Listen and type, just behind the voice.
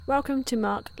Welcome to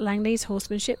Mark Langley's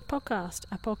Horsemanship Podcast,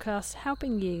 a podcast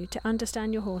helping you to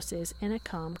understand your horses in a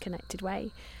calm, connected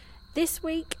way. This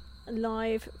week,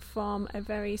 live from a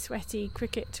very sweaty,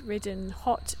 cricket-ridden,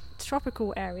 hot,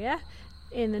 tropical area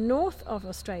in the north of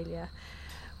Australia,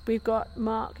 we've got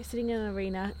Mark sitting in an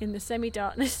arena in the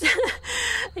semi-darkness.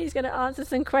 He's going to answer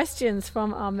some questions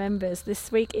from our members.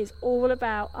 This week is all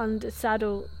about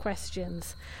under-saddle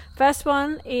questions. First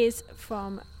one is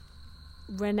from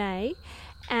Renee.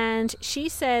 And she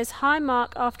says, "Hi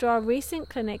Mark, after our recent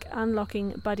clinic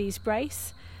unlocking Buddy's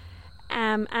brace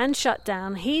and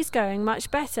shutdown, he's going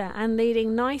much better and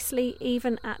leading nicely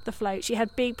even at the float. She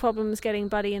had big problems getting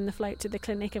Buddy in the float to the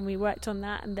clinic and we worked on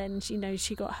that, and then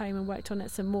she got home and worked on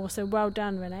it some more, so well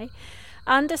done Renee.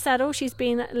 Under saddle, she's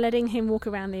been letting him walk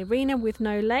around the arena with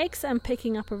no legs and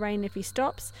picking up a rein if he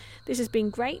stops. This has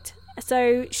been great.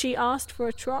 So she asked for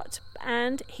a trot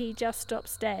and he just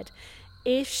stops dead.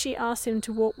 If she asks him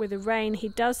to walk with a rein, he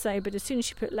does so, but as soon as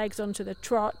she put legs onto the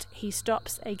trot, he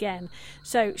stops again.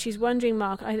 So she's wondering,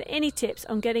 Mark, are there any tips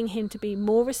on getting him to be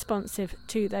more responsive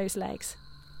to those legs?"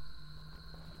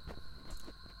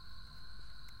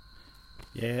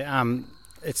 Yeah,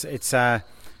 it's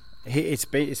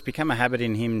become a habit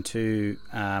in him to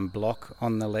block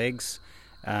on the legs.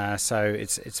 So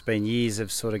it's been years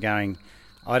of sort of going,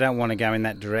 I don't want to go in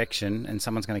that direction, and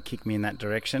someone's going to kick me in that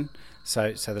direction.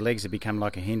 So the legs have become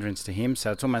like a hindrance to him.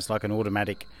 So it's almost like an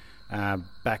automatic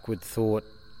backward thought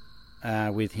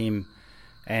with him.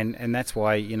 And that's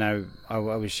why, I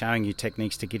was showing you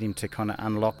techniques to get him to kind of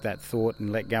unlock that thought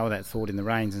and let go of that thought in the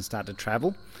reins and start to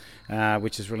travel,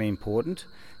 which is really important.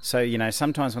 So,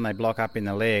 sometimes when they block up in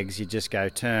the legs, you just go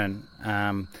turn.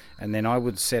 And then I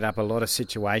would set up a lot of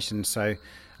situations. So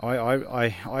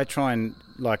I try and,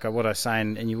 like what I was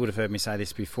saying, and you would have heard me say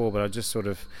this before, but I just sort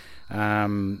of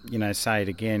say it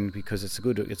again because it's a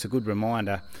good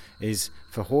reminder, is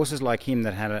for horses like him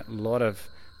that had a lot of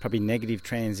probably negative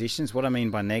transitions. What I mean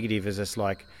by negative is it's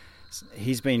like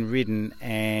he's been ridden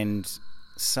and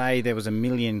say there was 1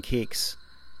 million kicks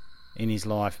in his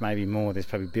life, maybe more, there's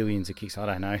probably billions of kicks, I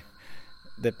don't know,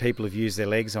 that people have used their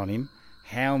legs on him.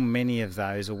 How many of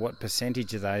those, or what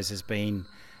percentage of those has been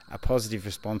a positive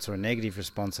response or a negative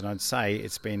response? And I'd say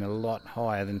it's been a lot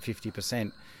higher than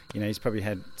 50%. He's probably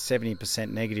had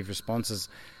 70% negative responses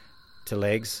to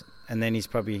legs, and then he's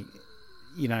probably,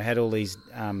 had all these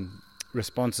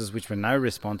responses which were no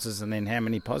responses, and then how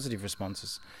many positive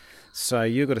responses? So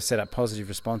you've got to set up positive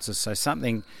responses. So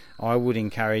something I would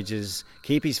encourage is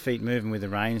keep his feet moving with the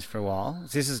reins for a while.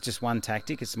 This is just one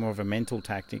tactic. It's more of a mental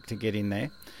tactic to get in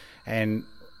there. And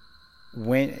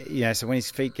when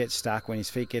his feet get stuck,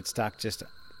 just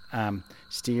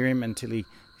steer him until he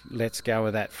lets go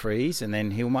of that freeze, and then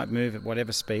he might move at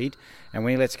whatever speed. And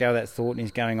when he lets go of that thought and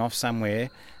he's going off somewhere,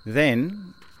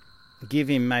 then give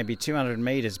him maybe 200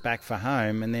 metres back for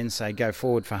home, and then say go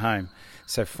forward for home.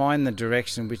 So find the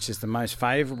direction which is the most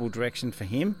favourable direction for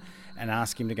him and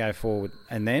ask him to go forward.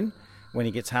 And then when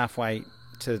he gets halfway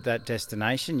to that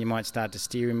destination, you might start to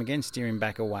steer him again, steer him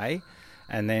back away,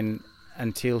 and then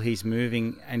until he's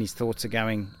moving and his thoughts are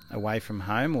going away from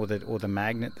home, or the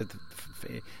magnet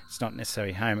it's not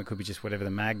necessarily home, it could be just whatever the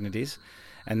magnet is.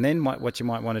 And then what you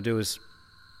might want to do is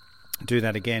do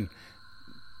that again.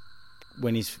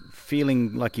 When he's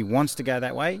feeling like he wants to go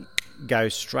that way, go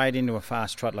straight into a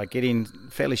fast trot, like get in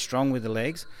fairly strong with the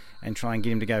legs and try and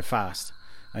get him to go fast.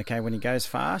 Okay, when he goes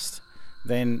fast,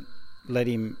 then let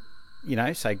him,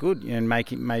 say good, and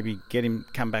maybe get him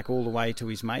come back all the way to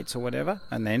his mates or whatever,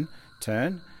 and then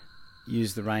turn,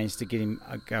 use the reins to get him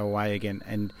go away again,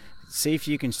 and see if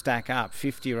you can stack up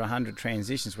 50 or 100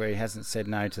 transitions where he hasn't said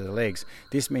no to the legs.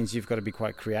 This means you've got to be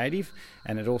quite creative,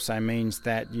 and it also means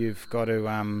that you've got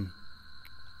to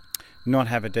not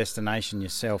have a destination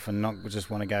yourself and not just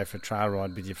want to go for a trail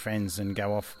ride with your friends and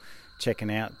go off checking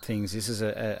out things. This is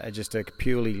just a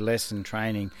purely lesson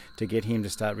training to get him to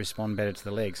start respond better to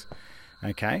the legs.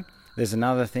 Okay. There's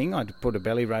another thing. I'd put a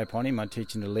belly rope on him. I'd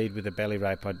teach him to lead with a belly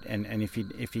rope. And if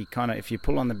you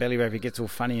pull on the belly rope, he gets all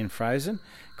funny and frozen.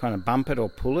 Kind of bump it or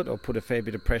pull it, or put a fair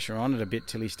bit of pressure on it a bit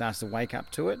till he starts to wake up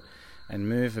to it and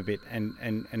move a bit.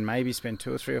 And maybe spend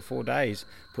 2 or 3 or 4 days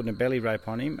putting a belly rope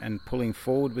on him and pulling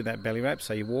forward with that belly rope.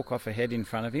 So you walk off ahead in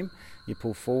front of him, you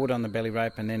pull forward on the belly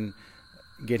rope, and then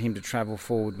get him to travel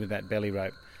forward with that belly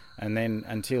rope, and then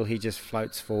until he just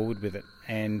floats forward with it.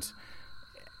 And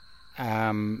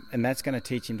that's going to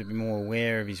teach him to be more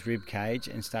aware of his rib cage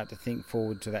and start to think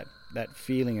forward to that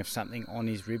feeling of something on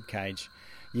his rib cage.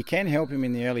 You can help him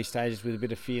in the early stages with a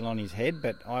bit of feel on his head,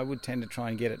 but I would tend to try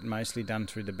and get it mostly done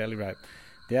through the belly rope.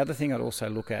 The other thing I'd also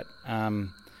look at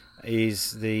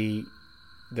is the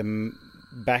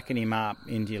backing him up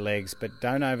into your legs, but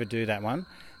don't overdo that one.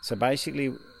 So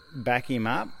basically back him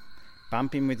up,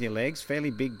 bump him with your legs,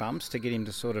 fairly big bumps to get him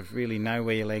to sort of really know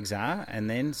where your legs are, and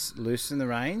then loosen the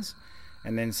reins,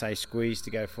 and then say squeeze to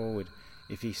go forward.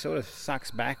 If he sort of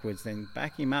sucks backwards, then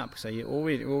back him up. So you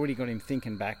already got him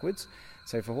thinking backwards.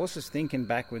 So if a horse is thinking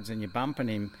backwards and you're bumping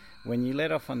him, when you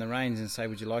let off on the reins and say,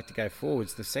 would you like to go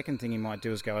forwards, the second thing he might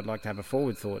do is go, I'd like to have a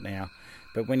forward thought now.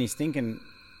 But when he's thinking,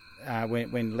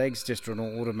 when legs just are an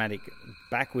automatic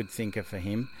backward thinker for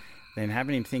him, then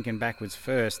having him thinking backwards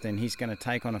first, then he's going to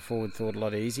take on a forward thought a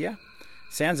lot easier.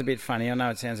 Sounds a bit funny, I know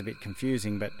it sounds a bit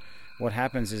confusing, but what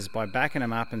happens is by backing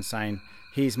them up and saying,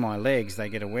 here's my legs, they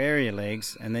get aware of your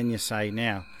legs, and then you say,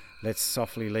 now, let's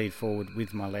softly lead forward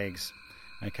with my legs.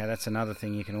 Okay, that's another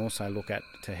thing you can also look at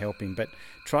to help him. But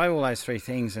try all those three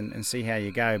things and see how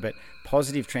you go. But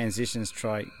positive transitions,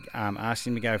 try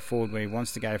asking him to go forward where he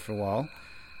wants to go for a while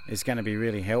is going to be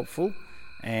really helpful.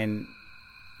 And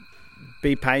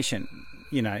be patient.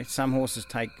 You know, some horses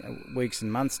take weeks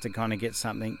and months to kind of get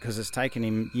something because it's taken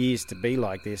him years to be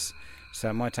like this. So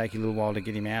it might take you a little while to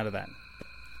get him out of that.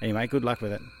 Anyway, good luck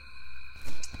with it.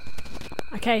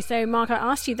 Okay, so Mark, I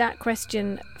asked you that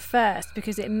question first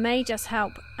because it may just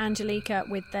help Angelica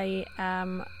with the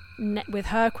with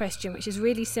her question, which is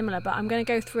really similar, but I'm going to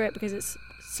go through it because it's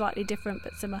slightly different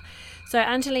but similar. So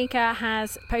Angelica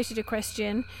has posted a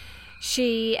question.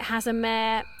 She has a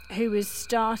mare who was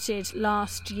started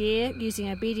last year using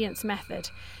obedience method.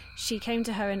 She came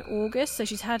to her in August, so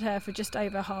she's had her for just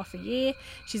over half a year.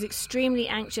 She's extremely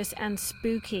anxious and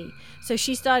spooky. So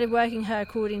she started working her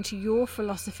according to your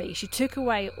philosophy. She took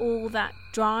away all that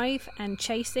drive and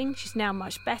chasing. She's now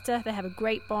much better. They have a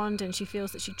great bond and she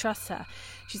feels that she trusts her.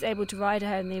 She's able to ride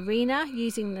her in the arena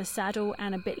using the saddle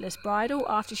and a bitless bridle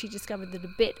after she discovered that a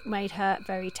bit made her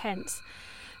very tense.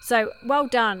 So well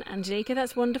done, Angelica.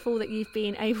 That's wonderful that you've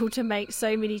been able to make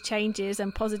so many changes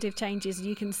and positive changes.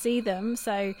 You can see them.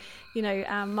 So, you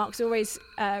know, Mark's always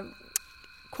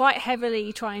quite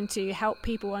heavily trying to help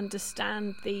people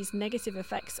understand these negative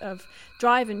effects of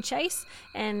drive and chase.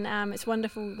 And it's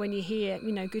wonderful when you hear,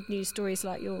 you know, good news stories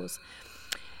like yours.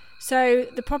 So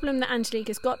the problem that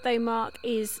Angelica's got, though, Mark,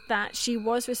 is that she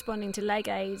was responding to leg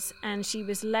aids and she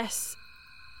was less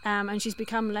and she's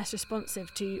become less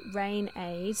responsive to rein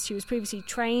aids. She was previously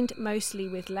trained mostly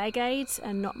with leg aids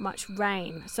and not much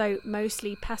rein, so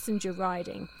mostly passenger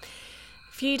riding.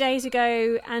 A few days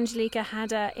ago, Angelica had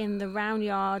her in the round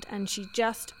yard and she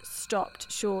just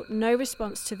stopped short. No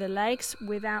response to the legs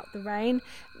without the rein,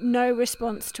 no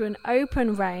response to an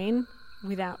open rein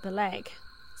without the leg.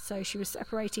 So she was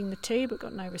separating the two but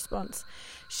got no response.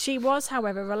 She was,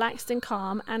 however, relaxed and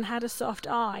calm and had a soft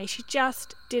eye. She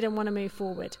just didn't want to move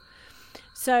forward.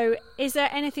 So is there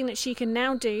anything that she can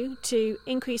now do to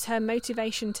increase her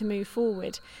motivation to move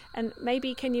forward? And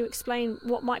maybe can you explain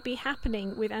what might be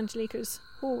happening with Angelica's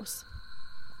horse?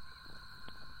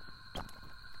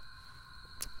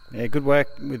 Yeah, good work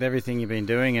with everything you've been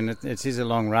doing, and it is a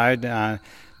long road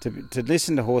to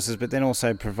listen to horses, but then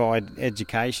also provide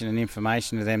education and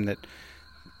information to them that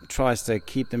tries to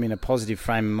keep them in a positive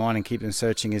frame of mind and keep them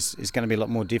searching is going to be a lot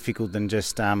more difficult than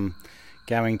just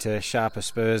going to sharper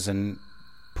spurs and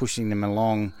pushing them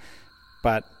along.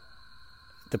 But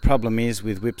the problem is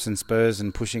with whips and spurs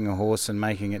and pushing a horse and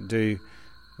making it do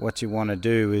what you want to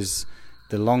do is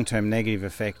the long-term negative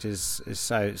effect is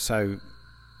so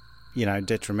you know,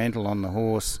 detrimental on the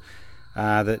horse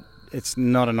that it's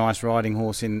not a nice riding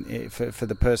horse for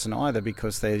the person either,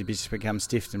 because they just become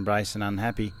stiff and braced and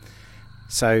unhappy.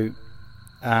 So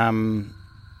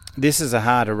this is a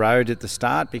harder road at the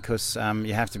start because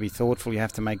you have to be thoughtful, you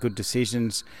have to make good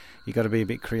decisions, you've got to be a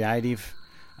bit creative.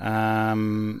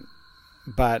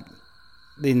 But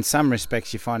in some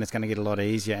respects you find it's going to get a lot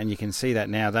easier, and you can see that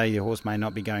now, though your horse may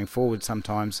not be going forward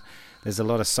sometimes. There's a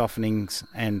lot of softenings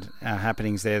and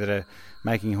happenings there that are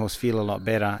making your horse feel a lot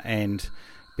better and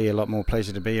be a lot more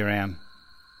pleasure to be around.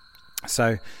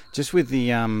 So just with the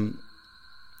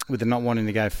not wanting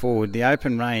to go forward, the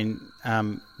open rein,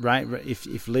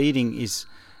 if leading is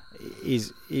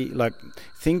like,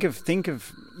 think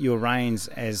of your reins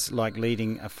as like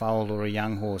leading a foal or a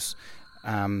young horse.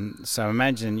 So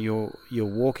imagine you're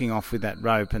walking off with that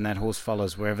rope and that horse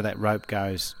follows wherever that rope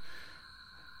goes.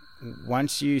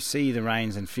 Once you see the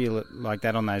reins and feel it like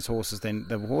that on those horses, then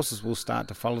the horses will start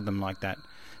to follow them like that.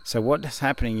 So what's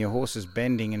happening, your horse is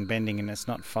bending and it's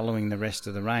not following the rest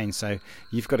of the rein. So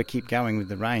you've got to keep going with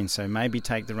the rein. So maybe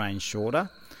take the rein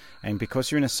shorter. And because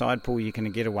you're in a side pull, you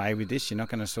can get away with this. You're not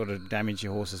going to sort of damage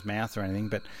your horse's mouth or anything.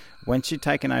 But once you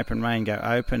take an open rein, go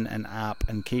open and up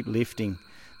and keep lifting.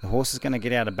 the horse is going to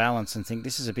get out of balance and think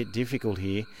this is a bit difficult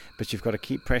here, but you've got to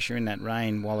keep pressure in that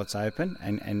rein while it's open,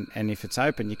 and if it's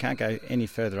open, you can't go any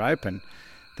further open,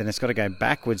 then it's got to go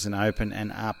backwards and open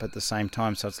and up at the same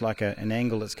time. So it's like an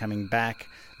angle that's coming back,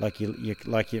 like you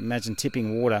imagine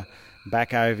tipping water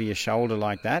back over your shoulder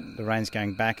like that. The rein's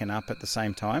going back and up at the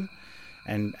same time.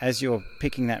 And as you're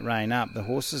picking that rein up, the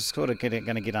horse is sort of going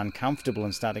to get uncomfortable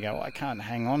and start to go, I can't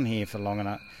hang on here for long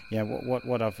enough.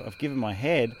 What I've given my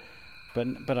head,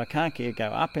 but I can't go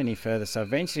up any further. So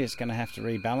eventually it's going to have to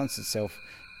rebalance itself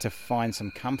to find some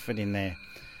comfort in there,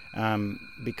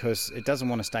 because it doesn't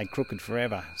want to stay crooked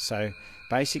forever. So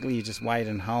basically you just wait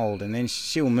and hold, and then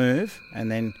she'll move,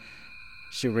 and then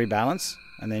she'll rebalance,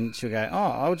 and then she'll go,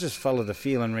 I'll just follow the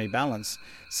feel and rebalance.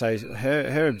 So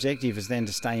her objective is then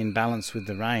to stay in balance with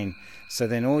the rein. So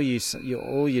then all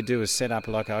you do is set up,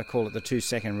 like I call it the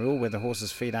 2-second rule, where the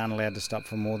horse's feet aren't allowed to stop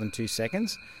for more than 2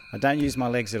 seconds. I don't use my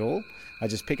legs at all. I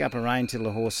just pick up a rein till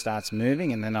the horse starts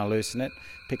moving, and then I loosen it.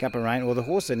 Pick up a rein, or the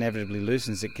horse inevitably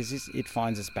loosens it because it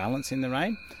finds its balance in the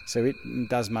rein. So it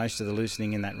does most of the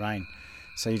loosening in that rein.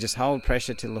 So you just hold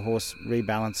pressure till the horse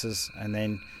rebalances, and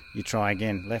then you try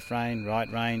again. Left rein,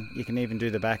 right rein. You can even do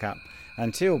the backup,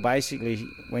 until basically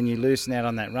when you loosen out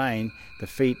on that rein, the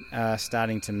feet are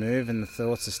starting to move and the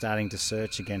thoughts are starting to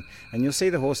search again. And you'll see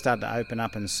the horse start to open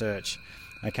up and search.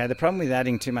 Okay, the problem with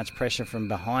adding too much pressure from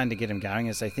behind to get them going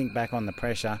is they think back on the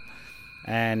pressure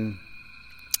and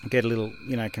get a little,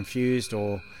 confused,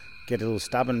 or get a little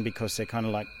stubborn because they're kind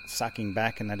of like sucking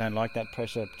back and they don't like that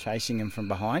pressure chasing them from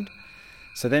behind.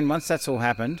 So then once that's all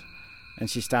happened and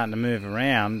she's starting to move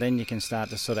around, then you can start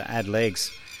to sort of add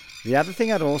legs. The other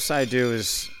thing I'd also do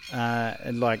is,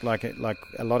 like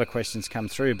a lot of questions come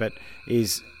through, but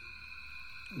is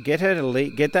get her to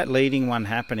get that leading one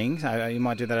happening. So you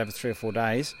might do that over 3 or 4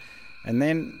 days, and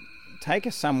then take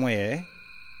her somewhere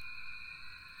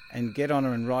and get on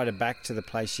her and ride her back to the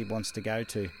place she wants to go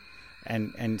to,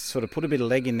 and sort of put a bit of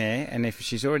leg in there. And if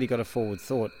she's already got a forward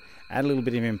thought, add a little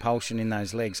bit of impulsion in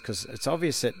those legs, because it's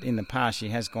obvious that in the past she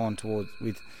has gone towards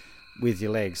with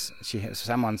your legs.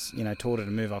 Someone's taught her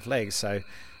to move off legs, so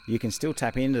you can still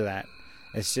tap into that.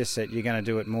 It's just that you're going to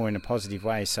do it more in a positive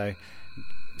way. So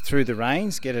through the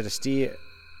reins, get her to steer,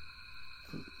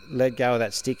 let go of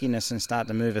that stickiness and start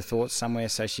to move her thoughts somewhere,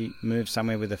 so she moves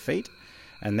somewhere with her feet,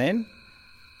 and then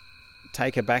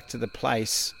take her back to the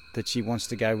place that she wants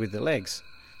to go with the legs.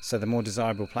 So the more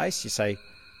desirable place, you say,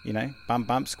 bump,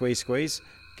 bump, squeeze, squeeze,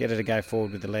 get her to go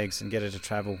forward with the legs and get her to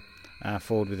travel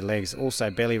forward with the legs. Also,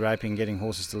 belly roping, getting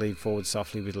horses to lead forward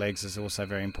softly with legs is also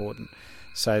very important.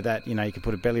 So that, you can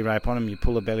put a belly rope on them, you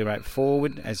pull a belly rope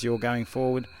forward as you're going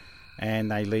forward,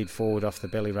 and they lead forward off the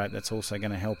belly rope. That's also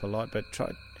going to help a lot. But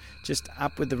try just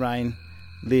up with the rein,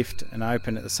 lift and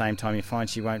open at the same time. You find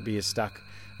she won't be as stuck,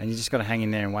 and you just got to hang in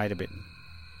there and wait a bit.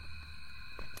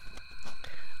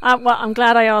 Well, I'm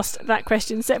glad I asked that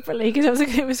question separately, because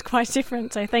it was quite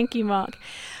different. So thank you, Mark.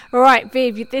 All right,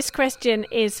 Viv, this question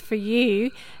is for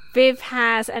you. Viv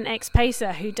has an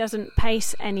ex-pacer who doesn't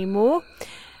pace anymore.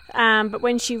 But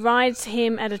when she rides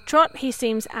him at a trot, he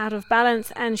seems out of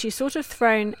balance and she's sort of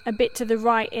thrown a bit to the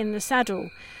right in the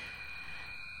saddle.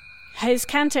 His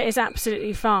canter is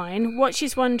absolutely fine. What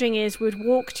she's wondering is, would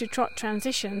walk to trot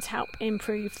transitions help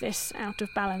improve this out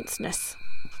of balanceness?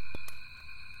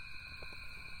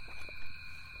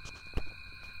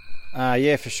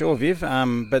 Yeah, for sure, Viv.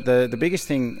 But the biggest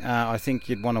thing I think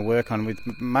you'd want to work on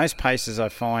with most pacers, I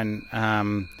find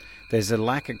there's a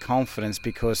lack of confidence,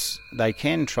 because they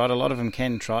can trot. A lot of them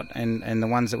can trot, and the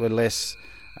ones that were less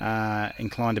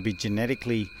inclined to be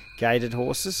genetically gaited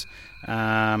horses.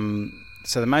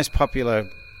 So the most popular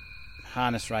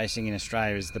harness racing in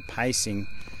Australia is the pacing.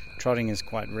 Trotting is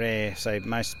quite rare. So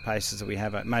most pacers that we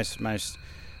have, most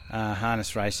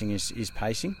harness racing is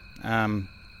pacing.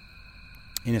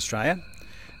 In Australia,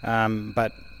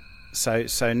 but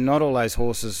so not all those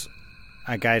horses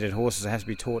are gaited horses. They have to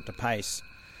be taught to pace.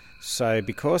 So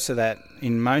because of that,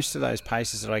 in most of those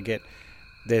paces that I get,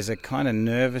 there's a kind of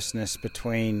nervousness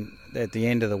at the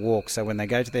end of the walk. So when they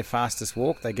go to their fastest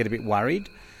walk, they get a bit worried,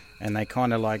 and they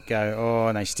kind of like go,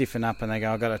 and they stiffen up and they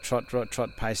go, I've got to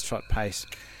trot pace.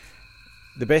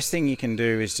 The best thing you can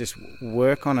do is just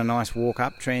work on a nice walk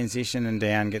up transition and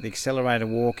down, get the accelerator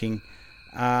walking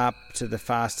up to the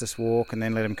fastest walk, and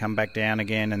then let them come back down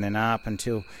again, and then up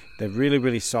until they're really,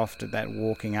 really soft at that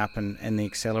walking up and the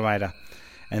accelerator.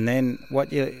 And then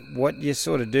what you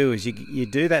sort of do is you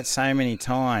do that so many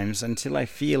times until they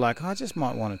feel like, I just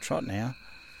might want to trot now,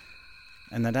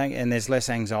 and they don't. And there's less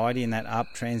anxiety in that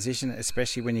up transition,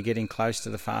 especially when you're getting close to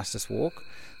the fastest walk.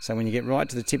 So when you get right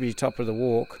to the tippity top of the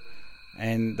walk,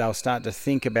 and they'll start to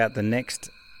think about the next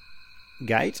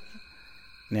gait.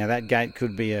 Now that gait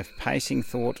could be a pacing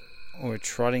thought or a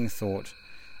trotting thought.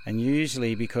 And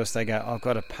usually because they go, I've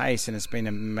got a pace, and it's been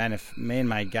a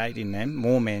man-made gait in them,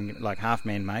 like half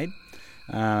man-made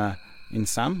in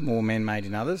some, more man-made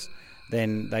in others,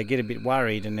 then they get a bit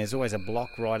worried, and there's always a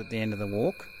block right at the end of the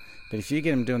walk. But if you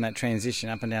get them doing that transition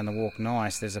up and down the walk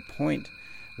nice, there's a point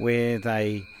where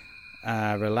they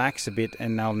relax a bit,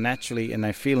 and they'll naturally, and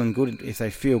they're feeling good. If they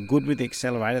feel good with the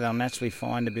accelerator, they'll naturally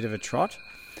find a bit of a trot.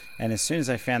 And as soon as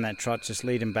they found that trot, just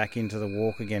lead them back into the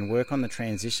walk again. Work on the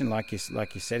transition, like you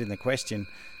said in the question,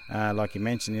 like you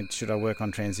mentioned. Should I work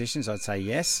on transitions? I'd say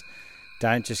yes.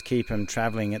 Don't just keep them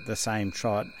travelling at the same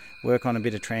trot. Work on a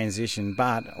bit of transition,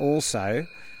 but also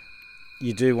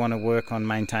you do want to work on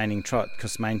maintaining trot,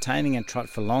 because maintaining a trot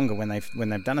for longer, when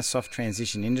they've done a soft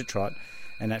transition into trot,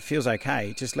 and it feels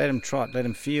okay, just let them trot. Let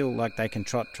them feel like they can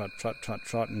trot,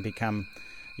 and become,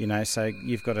 So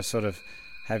you've got to sort of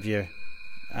have your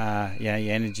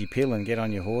energy pill and get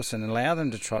on your horse and allow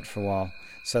them to trot for a while,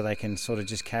 so they can sort of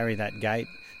just carry that gait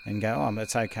and go,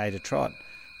 it's okay to trot,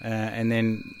 and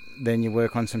then you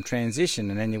work on some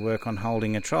transition, and then you work on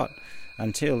holding a trot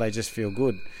until they just feel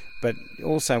good. But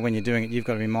also when you're doing it, you've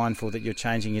got to be mindful that you're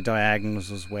changing your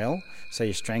diagonals as well, so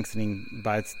you're strengthening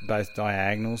both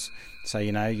diagonals. So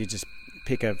you just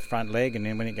pick a front leg, and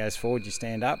then when it goes forward you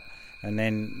stand up, and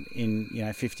then in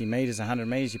 50 metres, 100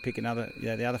 metres, you pick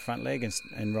the other front leg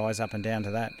and rise up and down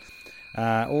to that.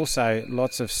 Also,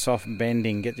 lots of soft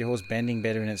bending. Get your horse bending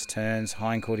better in its turns,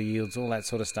 hindquarter yields, all that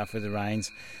sort of stuff with the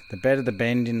reins. The better the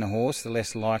bend in the horse, the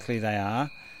less likely they are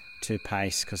to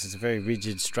pace, because it's a very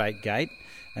rigid, straight gait.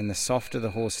 And the softer the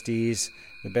horse steers,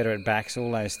 the better it backs,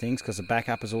 all those things, because the back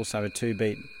up is also a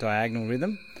 2-beat diagonal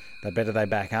rhythm. The better they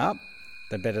back up,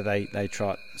 the better they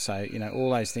trot. So,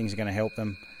 all those things are going to help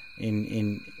them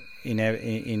in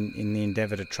the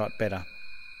endeavour to trot better.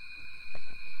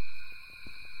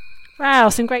 Wow,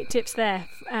 some great tips there.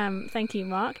 Thank you,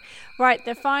 Mark. Right,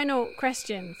 the final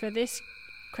question for this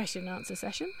question and answer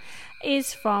session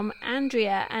is from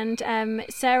Andrea, and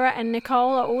Sarah and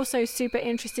Nicole are also super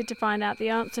interested to find out the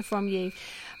answer from you.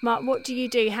 Mark, what do you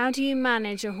do? How do you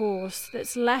manage a horse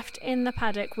that's left in the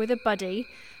paddock with a buddy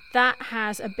that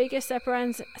has a bigger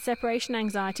separation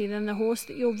anxiety than the horse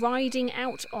that you're riding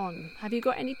out on? Have you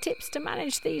got any tips to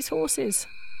manage these horses?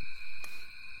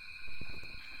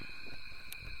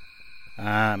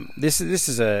 This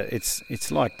is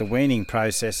it's like the weaning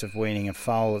process of weaning a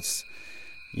foal. It's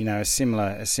a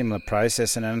similar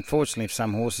process, and unfortunately, if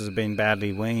some horses have been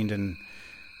badly weaned, and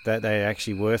that they're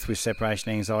actually worse with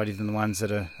separation anxiety than the ones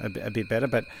that are a bit better.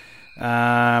 But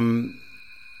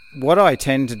what I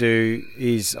tend to do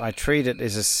is I treat it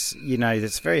as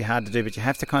it's very hard to do, but you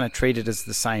have to kind of treat it as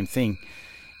the same thing.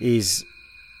 Is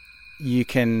you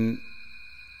can.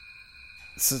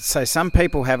 So some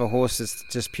people have a horse that's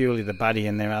just purely the buddy,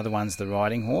 and their other one's the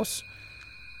riding horse.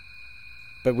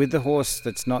 But with the horse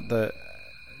that's not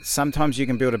sometimes you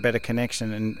can build a better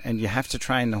connection, and you have to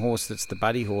train the horse that's the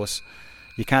buddy horse.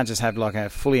 You can't just have like a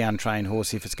fully untrained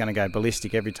horse if it's going to go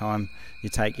ballistic every time you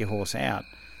take your horse out.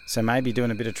 So maybe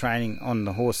doing a bit of training on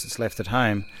the horse that's left at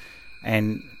home,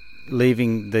 and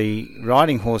leaving the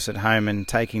riding horse at home and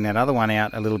taking that other one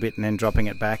out a little bit, and then dropping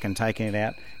it back and taking it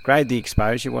out. Grade the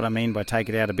exposure. What I mean by take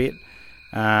it out a bit,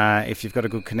 if you've got a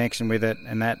good connection with it,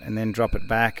 and then drop it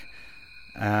back,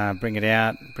 bring it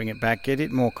out, bring it back, get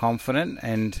it more confident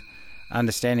and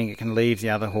understanding it can leave the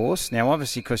other horse. Now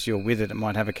obviously because you're with it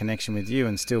might have a connection with you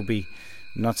and still be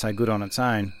not so good on its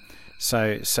own.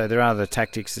 So there are other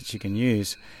tactics that you can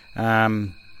use.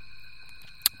 The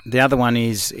other one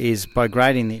is by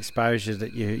grading the exposure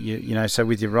that you so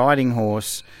with your riding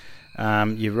horse,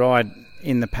 you ride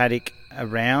in the paddock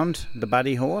around the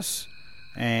buddy horse,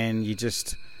 and you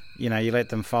just you let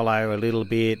them follow a little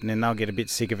bit, and then they'll get a bit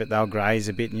sick of it, they'll graze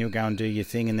a bit, and you'll go and do your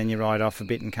thing, and then you ride off a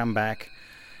bit and come back,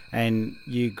 and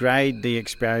you grade the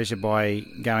exposure by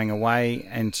going away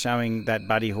and showing that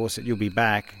buddy horse that you'll be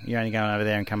back. You're only going over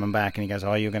there and coming back, and he goes,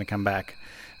 you're going to come back.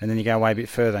 And then you go away a bit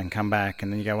further and come back,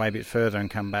 and then you go away a bit further and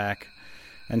come back,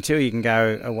 until you can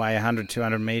go away 100,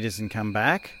 200 metres and come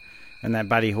back, and that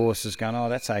buddy horse is going,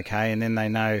 that's okay, and then they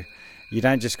know you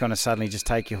don't just kind of suddenly just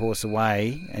take your horse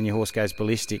away and your horse goes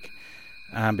ballistic,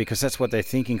 because that's what they're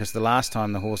thinking, because the last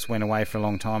time the horse went away for a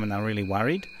long time and they're really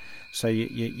worried. So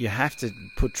you have to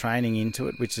put training into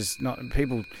it, which is not,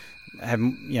 people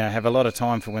have a lot of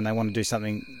time for when they want to do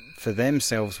something for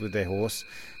themselves with their horse.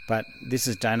 But this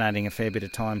is donating a fair bit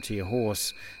of time to your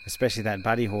horse, especially that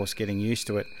buddy horse getting used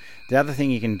to it. The other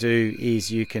thing you can do is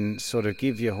you can sort of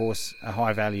give your horse a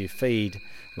high value feed,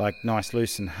 like nice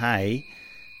loosened hay,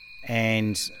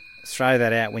 and throw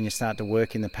that out when you start to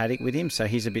work in the paddock with him. So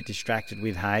he's a bit distracted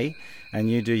with hay, and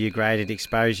you do your graded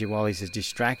exposure while he's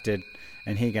distracted,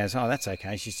 and he goes, oh, that's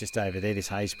okay, she's just over there, this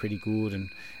hay's pretty good,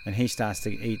 and he starts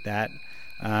to eat that.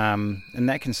 And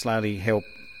that can slowly help,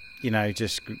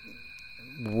 just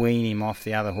wean him off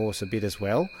the other horse a bit as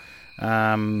well.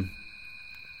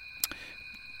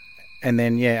 And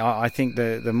then, I think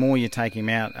the more you take him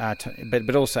out,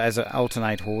 but also as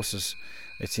alternate horses,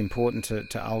 it's important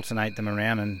to alternate them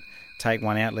around and take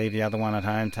one out, leave the other one at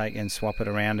home, and swap it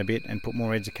around a bit and put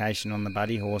more education on the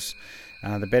buddy horse.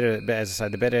 The better, as I say,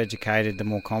 the better educated, the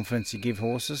more confidence you give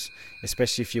horses,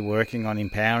 especially if you're working on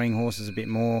empowering horses a bit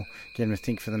more, getting them to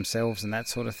think for themselves and that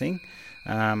sort of thing.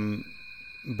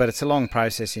 But it's a long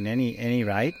process in any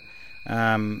rate.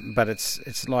 But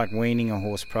it's like weaning a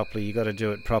horse properly. You've got to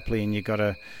do it properly, and you've got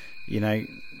to,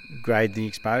 grade the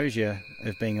exposure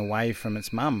of being away from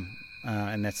its mum.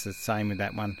 And that's the same with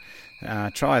that one.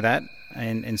 Try that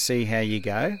and see how you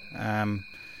go. And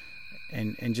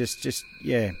just.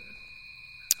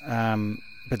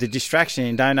 But the distraction,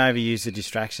 and don't overuse the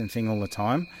distraction thing all the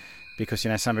time, because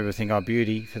some people think, oh,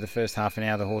 beauty, for the first half an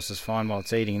hour the horse is fine while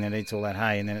it's eating, and then it eats all that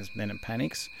hay, and then it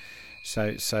panics.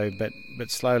 But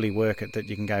slowly work it that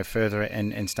you can go further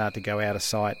and start to go out of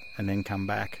sight and then come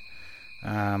back.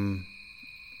 And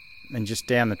just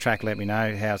down the track, let me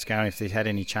know how it's going, if they've had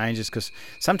any changes, because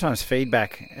sometimes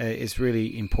feedback is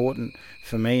really important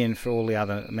for me and for all the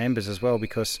other members as well,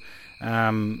 because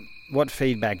what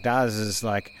feedback does is,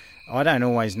 like, I don't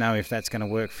always know if that's going to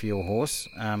work for your horse.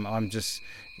 I'm just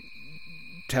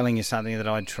telling you something that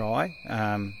I'd try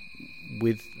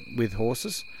with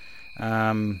horses.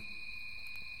 But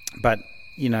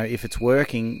if it's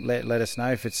working, let us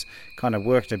know. If it's kind of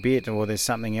worked a bit, or there's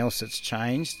something else that's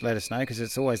changed, let us know, because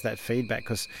it's always that feedback.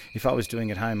 Because if I was doing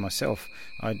it at home myself,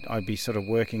 I'd be sort of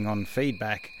working on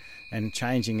feedback and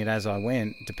changing it as I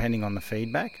went, depending on the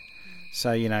feedback.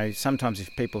 So, sometimes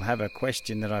if people have a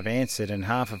question that I've answered and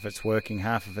half of it's working,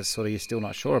 half of it's sort of you're still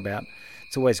not sure about,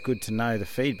 it's always good to know the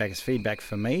feedback. It's feedback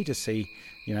for me to see,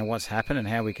 what's happened and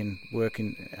how we can work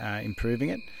in improving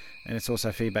it. And it's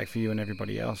also feedback for you and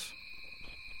everybody else.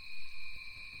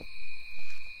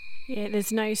 Yeah,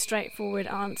 there's no straightforward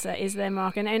answer, is there,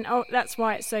 Mark? And that's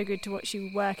why it's so good to watch you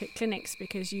work at clinics,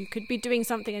 because you could be doing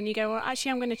something and you go, well,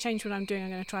 actually, I'm going to change what I'm doing.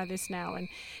 I'm going to try this now. And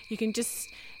you can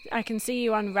I can see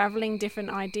you unraveling different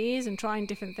ideas and trying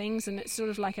different things. And it's sort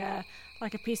of like a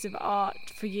piece of art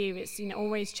for you. It's,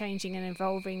 always changing and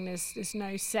evolving. There's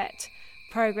no set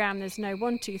program. There's no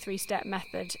 1, 2, 3 step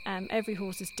method. Every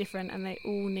horse is different, and they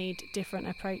all need different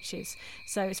approaches.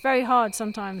 So it's very hard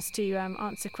sometimes to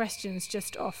answer questions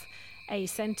just off a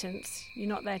sentence. You're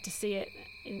not there to see it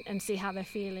and see how they're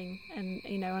feeling, and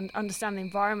and understand the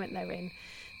environment they're in.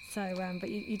 So, but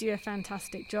you do a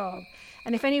fantastic job.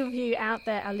 And if any of you out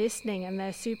there are listening and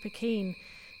they're super keen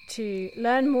to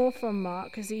learn more from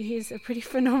Mark, because he is a pretty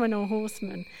phenomenal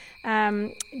horseman,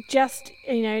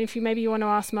 if you want to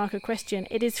ask Mark a question,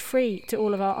 it is free to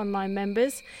all of our online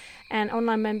members, and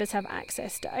online members have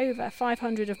access to over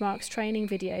 500 of Mark's training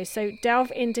videos. So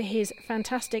delve into his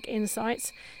fantastic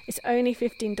insights. It's only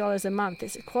 $15 a month.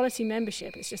 It's a quality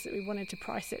membership. It's just that we wanted to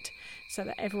price it so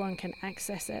that everyone can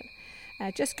access it.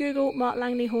 Just Google Mark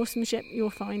Langley Horsemanship, you'll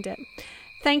find it.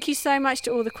 Thank you so much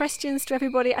to all the questions, to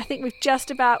everybody. I think we've just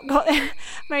about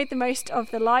made the most of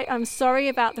the light. I'm sorry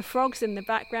about the frogs in the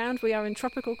background. We are in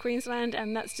tropical Queensland,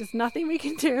 and that's just nothing we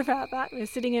can do about that. We're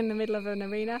sitting in the middle of an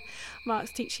arena. Mark's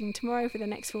teaching tomorrow for the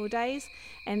next 4 days,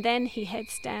 and then he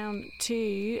heads down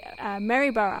to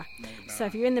Maryborough. So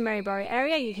if you're in the Maryborough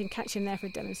area, you can catch him there for a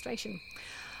demonstration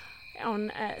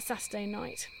on Saturday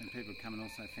night. And people come and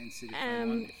also fence it if they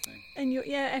want. And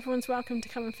everyone's welcome to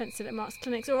come and fence it at Mark's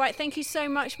clinics. All right, thank you so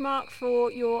much, Mark,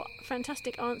 for your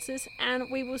fantastic answers, and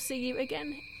we will see you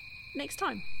again next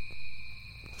time.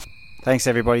 Thanks,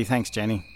 everybody. Thanks, Jenny.